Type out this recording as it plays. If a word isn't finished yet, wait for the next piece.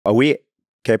Are we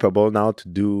capable now to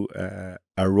do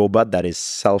a robot that is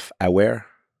self-aware?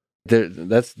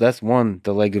 That's one,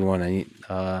 the legged one.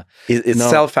 It's no,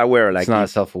 self-aware. Like it's not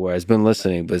self-aware. It's been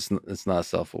listening, but it's not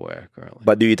self-aware currently.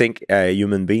 But do you think a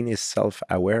human being is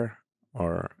self-aware,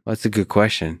 or? That's a good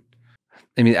question.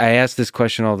 I mean, I ask this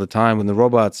question all the time. When the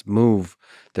robots move,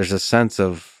 there's a sense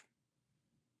of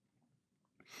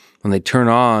when they turn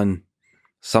on,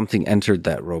 something entered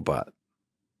that robot.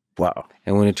 Wow.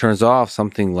 And when it turns off,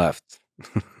 something left.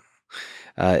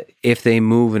 If they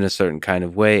move in a certain kind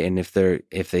of way, and if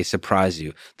they surprise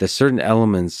you, there's certain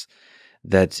elements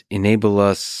that enable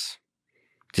us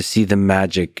to see the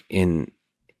magic in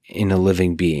a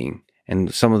living being.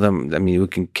 And some of them, I mean,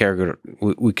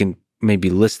 we can maybe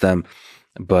list them,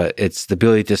 but it's the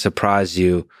ability to surprise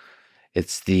you.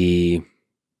 It's the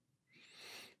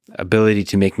ability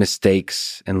to make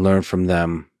mistakes and learn from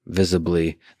them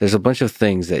visibly. There's a bunch of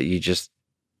things that you just,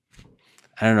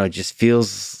 I don't know, it just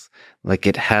feels like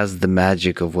it has the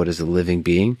magic of what is a living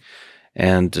being,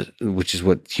 and which is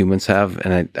what humans have.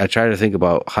 And I try to think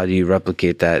about how do you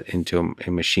replicate that into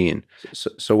a machine.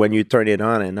 So when you turn it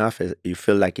on and off, you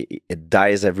feel like it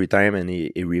dies every time and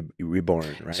it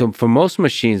reborn, right? So for most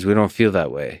machines, we don't feel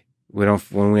that way. We don't,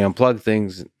 when we unplug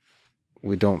things,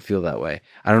 we don't feel that way.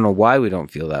 I don't know why we don't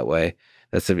feel that way.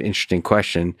 That's an interesting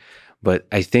question. But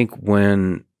I think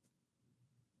when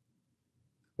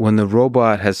the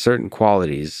robot has certain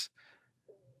qualities,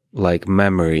 like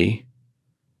memory,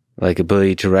 like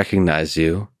ability to recognize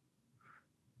you,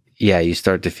 yeah, you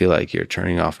start to feel like you're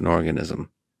turning off an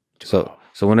organism. So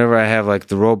whenever I have like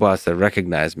the robots that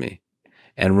recognize me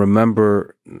and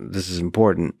remember, this is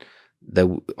important, that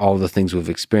all the things we've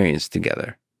experienced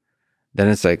together, then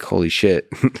it's like, holy shit,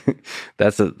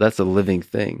 that's a living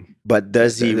thing. But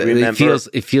does he remember?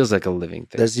 It feels like a living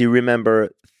thing. Does he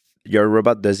remember your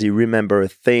robot? Does he remember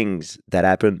things that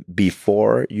happened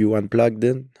before you unplugged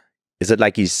it? Is it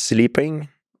like he's sleeping?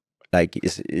 Like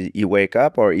is he wake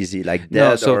up, or is he like dead?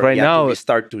 No, so or right now we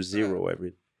start to zero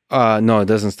every. No, it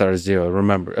doesn't start at zero. It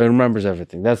remembers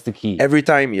everything. That's the key. Every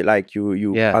time you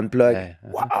unplug. Yeah.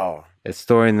 Wow. It's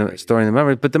storing the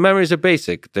memory, but the memories are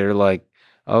basic. They're like,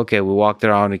 okay, we walked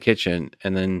around the kitchen,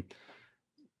 and then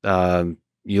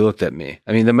you looked at me.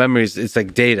 I mean, the memories, it's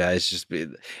like data.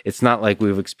 It's not like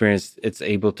we've experienced. It's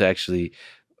able to actually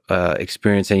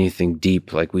experience anything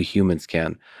deep like we humans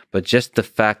can. But just the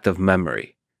fact of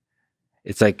memory.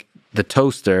 It's like the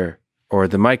toaster or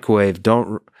the microwave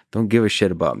don't give a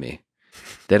shit about me.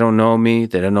 They don't know me.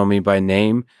 They don't know me by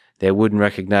name. They wouldn't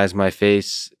recognize my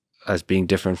face as being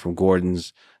different from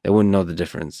Gordon's. They wouldn't know the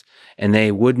difference. And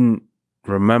they wouldn't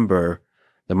remember,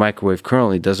 the microwave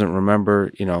currently doesn't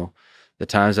remember, the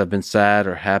times I've been sad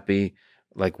or happy,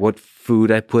 like what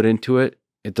food I put into it.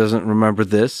 It doesn't remember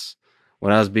this,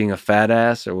 when I was being a fat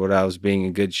ass or when I was being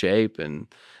in good shape, and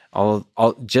all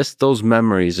just those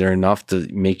memories are enough to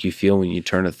make you feel when you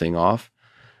turn a thing off.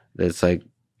 It's like,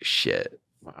 shit.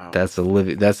 Wow. That's a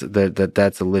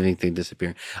living thing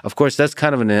disappearing. Of course, that's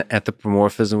kind of an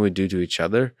anthropomorphism we do to each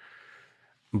other,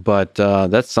 but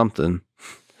that's something.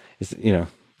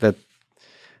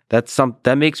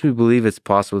 That makes me believe it's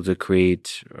possible to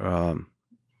create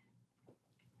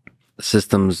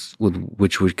systems with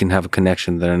which we can have a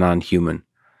connection that are non-human,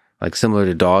 like similar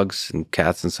to dogs and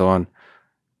cats and so on.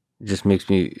 It just makes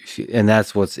me feel, and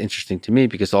that's what's interesting to me,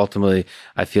 because ultimately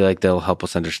I feel like they'll help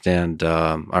us understand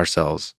ourselves.